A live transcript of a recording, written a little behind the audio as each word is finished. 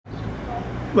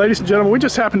Ladies and gentlemen, we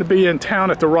just happen to be in town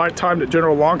at the right time that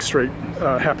General Longstreet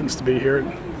happens to be here.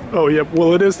 Oh yeah,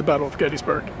 well it is the Battle of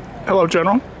Gettysburg. Hello,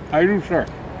 General. How you doing, sir?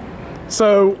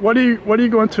 So what are you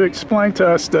going to explain to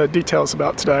us the details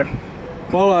about today?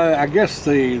 Well, I guess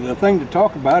the thing to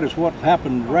talk about is what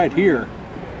happened right here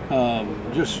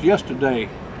just yesterday.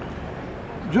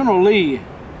 General Lee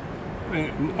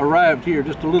arrived here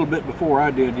just a little bit before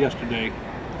I did yesterday.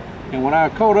 And when I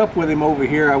caught up with him over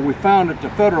here, we found that the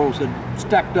Federals had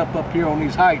stacked up here on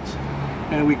these heights,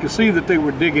 and we could see that they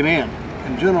were digging in.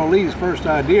 And General Lee's first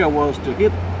idea was to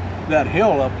hit that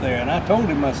hill up there. And I told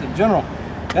him, I said, General,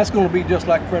 that's going to be just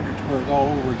like Fredericksburg all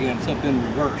over again, except in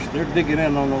reverse. They're digging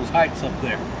in on those heights up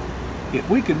there. If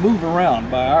we could move around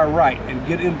by our right and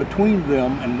get in between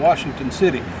them and Washington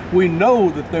City, we know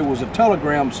that there was a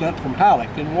telegram sent from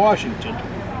Halleck in Washington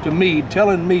to Meade,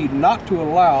 telling Meade not to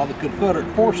allow the Confederate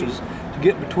forces to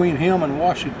get between him and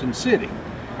Washington City.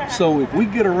 So if we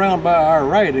get around by our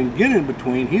right and get in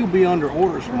between, he'll be under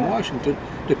orders from Washington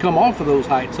to come off of those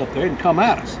heights up there and come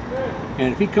at us.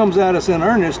 And if he comes at us in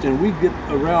earnest and we get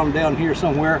around down here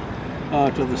somewhere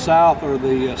to the south or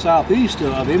the southeast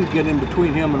of him, get in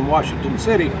between him and Washington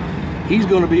City, he's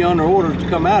going to be under orders to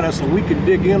come at us, and we can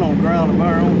dig in on ground of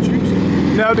our own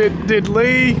choosing. Now, did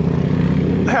Lee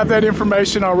have that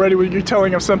information already? Were you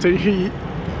telling him something he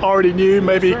already knew,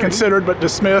 maybe yes, considered but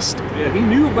dismissed? Yeah, he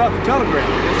knew about the telegram.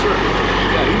 Yes, sir.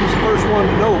 Yeah, he was the first one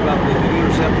to know about the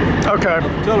interceptor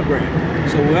of the telegram.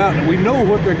 So we know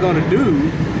what they're going to do.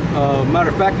 Matter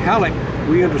of fact, Halleck,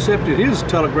 we intercepted his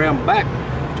telegram back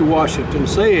to Washington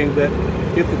saying that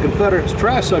if the Confederates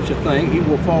try such a thing, he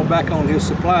will fall back on his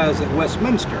supplies at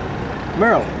Westminster,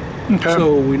 Maryland. Okay.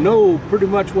 So we know pretty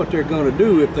much what they're going to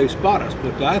do if they spot us,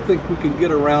 but I think we can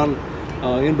get around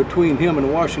in between him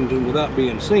and Washington without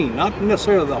being seen. Not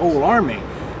necessarily the whole army,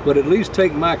 but at least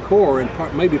take my corps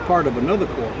and maybe part of another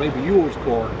corps, maybe Ewell's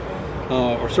corps,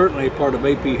 or certainly part of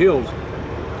A.P. Hill's,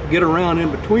 get around in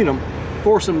between them,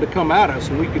 force them to come at us,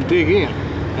 and we can dig in.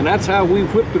 And that's how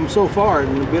we've whipped them so far,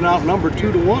 and been outnumbered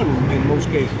 2-1 in most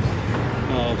cases.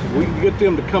 So we can get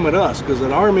them to come at us, because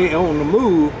an army on the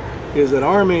move is an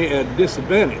army at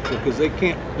disadvantage, because they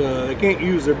can't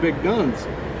use their big guns.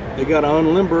 They got to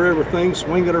unlimber everything,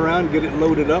 swing it around, get it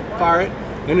loaded up, fire it,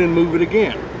 and then move it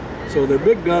again. So their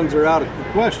big guns are out of the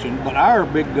question, but our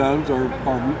big guns are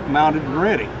mounted and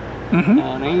ready,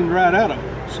 and aimed right at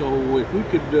them. So if we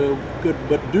could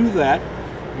but do that,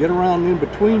 get around in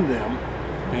between them.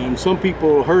 And some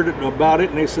people heard about it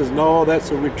and they says, no,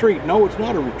 that's a retreat. No, it's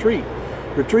not a retreat.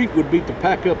 Retreat would be to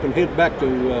pack up and head back to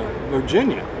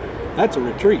Virginia. That's a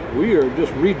retreat. We are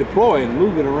just redeploying,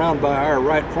 moving around by our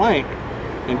right flank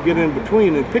and get in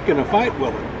between and picking a fight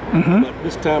with them. But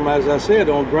this time, as I said,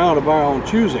 on ground of our own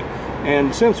choosing.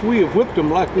 And since we have whipped them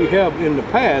like we have in the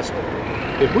past,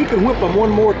 if we can whip them one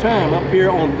more time up here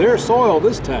on their soil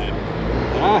this time,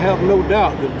 I have no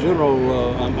doubt that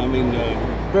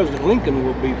President Lincoln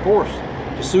will be forced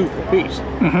to sue for peace,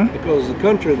 because the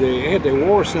country, the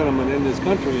anti-war sentiment in this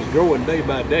country is growing day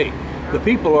by day. The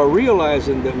people are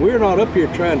realizing that we're not up here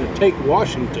trying to take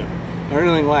Washington or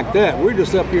anything like that. We're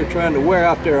just up here trying to wear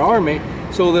out their army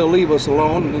so they'll leave us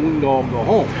alone and we can all go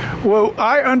home. Well,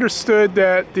 I understood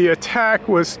that the attack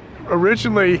was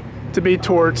originally to be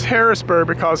towards Harrisburg,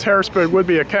 because Harrisburg would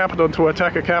be a capital, and to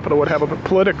attack a capital would have a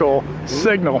political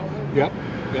signal. Yep.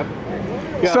 Yeah.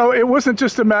 So it wasn't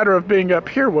just a matter of being up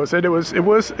here, was it?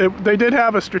 They did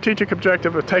have a strategic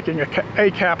objective of taking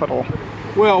a capital.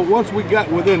 Well, once we got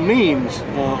within means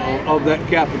of that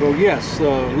capital, yes,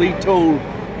 Lee told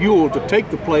Ewell to take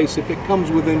the place if it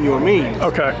comes within your means.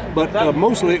 Okay. But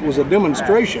mostly it was a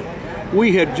demonstration.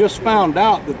 We had just found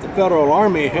out that the Federal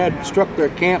Army had struck their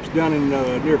camps down in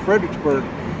near Fredericksburg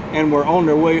and were on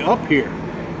their way up here.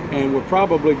 And were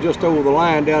probably just over the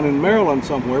line down in Maryland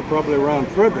somewhere, probably around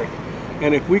Frederick.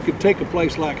 And if we could take a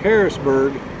place like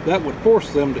Harrisburg, that would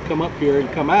force them to come up here and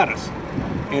come at us.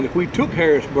 And if we took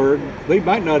Harrisburg, they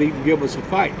might not even give us a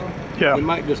fight. Yeah. They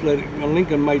might just let it,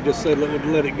 Lincoln might just say,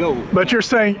 let it go. But you're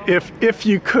saying if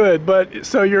you could,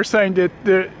 so you're saying that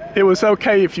it was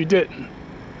okay if you didn't.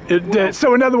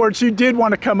 So in other words, you did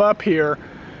want to come up here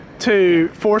to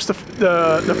force the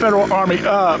Federal Army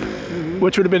up,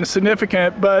 which would have been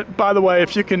significant. But by the way,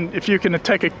 if you can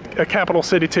take a capital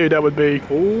city too, that would be.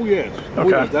 Oh yes. Okay. Oh,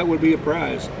 yes, that would be a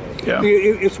prize. Yeah.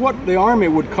 It's what the Army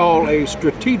would call a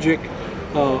strategic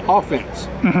offense.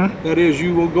 That is,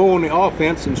 you will go on the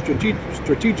offense and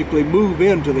strategically move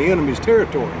into the enemy's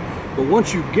territory. But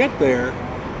once you get there,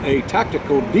 a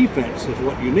tactical defense is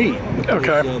what you need. Because,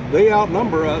 okay. They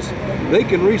outnumber us. They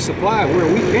can resupply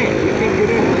where we can't. We can't get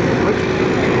in.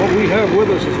 What we have with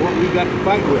us is what we got to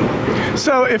fight with.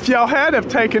 So if y'all had have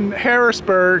taken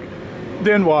Harrisburg,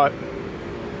 then what?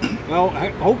 Well,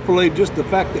 hopefully just the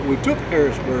fact that we took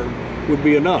Harrisburg would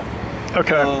be enough.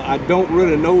 Okay. I don't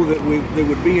really know that there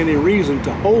would be any reason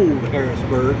to hold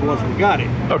Harrisburg once we got it.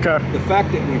 Okay. The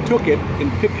fact that we took it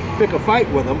and pick a fight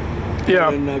with them,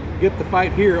 yeah, and get the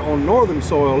fight here on northern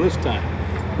soil this time.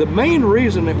 The main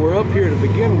reason that we're up here to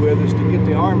begin with is to get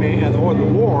the Army or the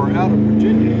war out of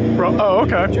Virginia. Oh,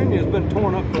 okay. Virginia has been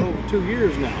torn up for over 2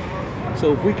 years now.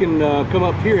 So if we can come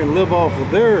up here and live off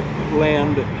of their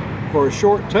land for a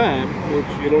short time, which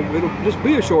it'll just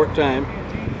be a short time,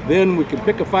 then we can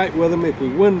pick a fight with them. If we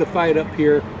win the fight up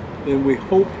here, then we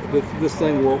hope that this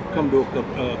thing will come to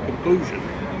a conclusion.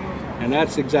 And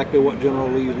that's exactly what General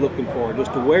Lee is looking for,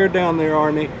 just to wear down their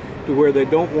army to where they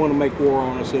don't want to make war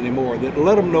on us anymore. That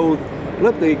let them know,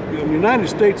 let the United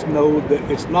States know that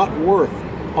it's not worth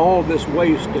all this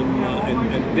waste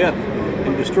and death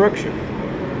and destruction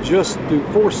just to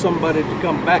force somebody to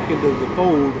come back into the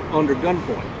fold under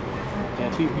gunpoint.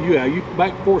 You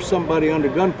might force somebody under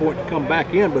gunpoint to come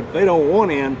back in, but if they don't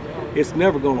want in, it's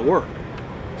never going to work.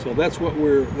 So that's what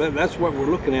we're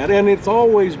looking at, and it's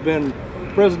always been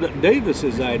President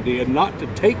Davis's idea not to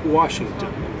take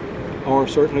Washington, or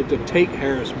certainly to take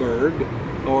Harrisburg,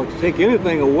 or to take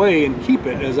anything away and keep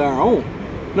it as our own.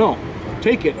 No,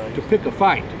 take it to pick a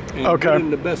fight and get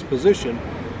in the best position.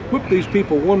 Whip these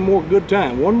people one more good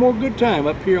time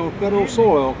up here on federal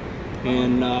soil,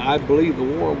 and I believe the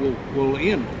war will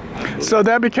end. So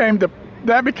that became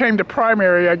the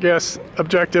primary, I guess,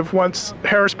 objective once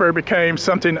Harrisburg became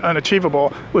something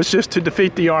unachievable, was just to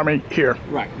defeat the Army here.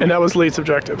 Right. And that was Lee's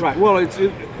objective. Right. Well,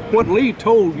 what Lee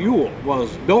told Ewell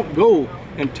was, don't go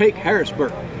and take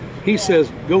Harrisburg. He says,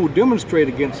 go demonstrate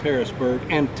against Harrisburg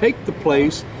and take the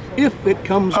place if it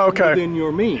comes within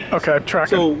your means. Okay,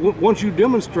 tracking. So once you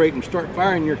demonstrate and start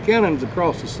firing your cannons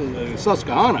across the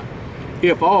Susquehanna,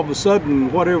 if all of a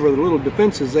sudden whatever the little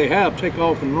defenses they have take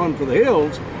off and run for the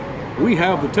hills, we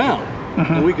have the town.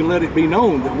 And we can let it be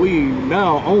known that we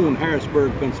now own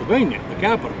Harrisburg, Pennsylvania, the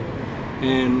capital.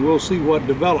 And we'll see what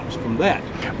develops from that.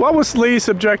 What was Lee's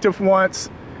objective once?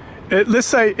 Let's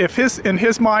say if in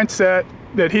his mindset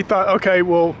that he thought, okay,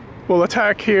 we'll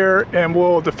attack here and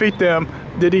we'll defeat them,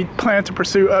 did he plan to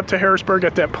pursue up to Harrisburg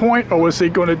at that point, or was he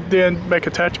going to then make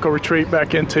a tactical retreat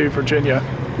back into Virginia?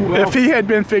 Well, if he had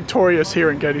been victorious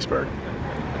here in Gettysburg?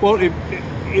 Well,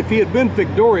 if he had been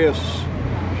victorious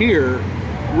here,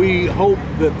 we hope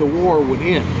that the war would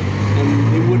end,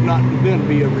 and it would not then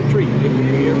be a retreat. It would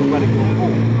be everybody going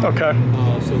home. Okay.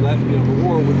 So that the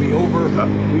war would be over.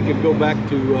 We could go back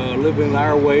to living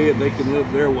our way, and they can live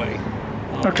their way.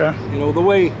 Okay.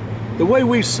 The way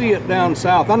we see it down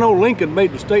south. I know Lincoln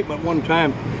made the statement one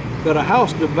time that a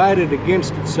house divided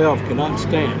against itself cannot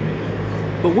stand.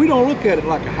 But we don't look at it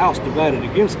like a house divided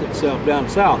against itself down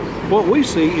south. What we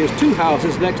see is two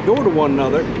houses next door to one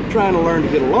another trying to learn to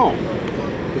get along.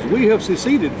 Because we have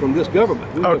seceded from this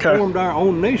government. We have formed our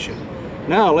own nation.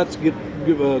 Now let's get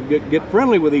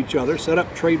friendly with each other, set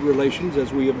up trade relations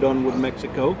as we have done with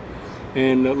Mexico,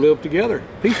 and live together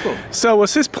peacefully. So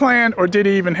was his plan, or did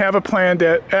he even have a plan,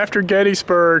 that after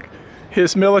Gettysburg,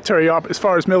 his military, as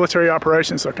far as military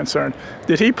operations are concerned,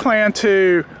 did he plan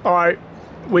to, all right,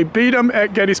 we beat them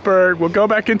at Gettysburg, we'll go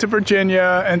back into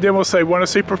Virginia, and then we'll say, want to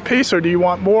see for peace, or do you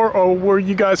want more, or were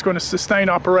you guys going to sustain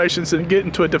operations and get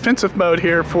into a defensive mode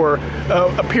here for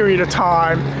a period of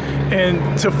time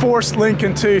and to force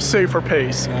Lincoln to sue for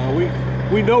peace?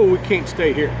 We know we can't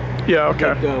stay here. Yeah,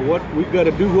 okay. But what we've got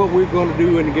to do, what we're going to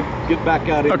do, and get back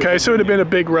out. Okay, so it would have been a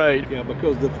big raid. Yeah,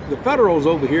 because the Federals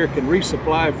over here can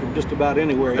resupply from just about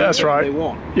anywhere. That's right. They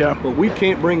want. Yeah. But we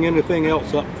can't bring anything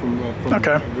else up from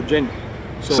Virginia.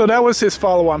 So that was his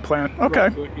follow-on plan. Okay.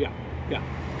 Right, yeah.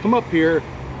 Come up here,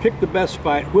 pick the best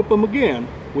fight, whip them again,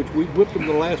 which we whipped them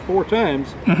the last 4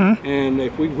 times. And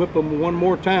if we whip them one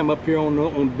more time up here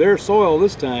on their soil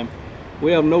this time,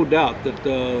 we have no doubt that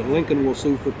Lincoln will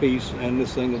sue for peace, and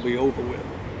this thing will be over with.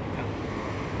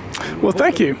 Well,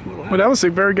 thank you. Well, that was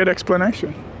a very good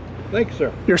explanation. Thank you,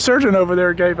 sir. Your surgeon over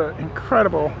there gave an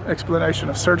incredible explanation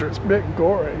of surgery. It's a bit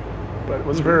gory, but it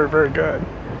was very, very good.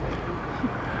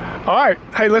 All right.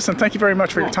 Hey, listen, thank you very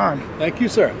much for your time. Thank you,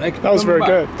 sir. Thank you. That was very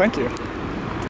good. Thank you.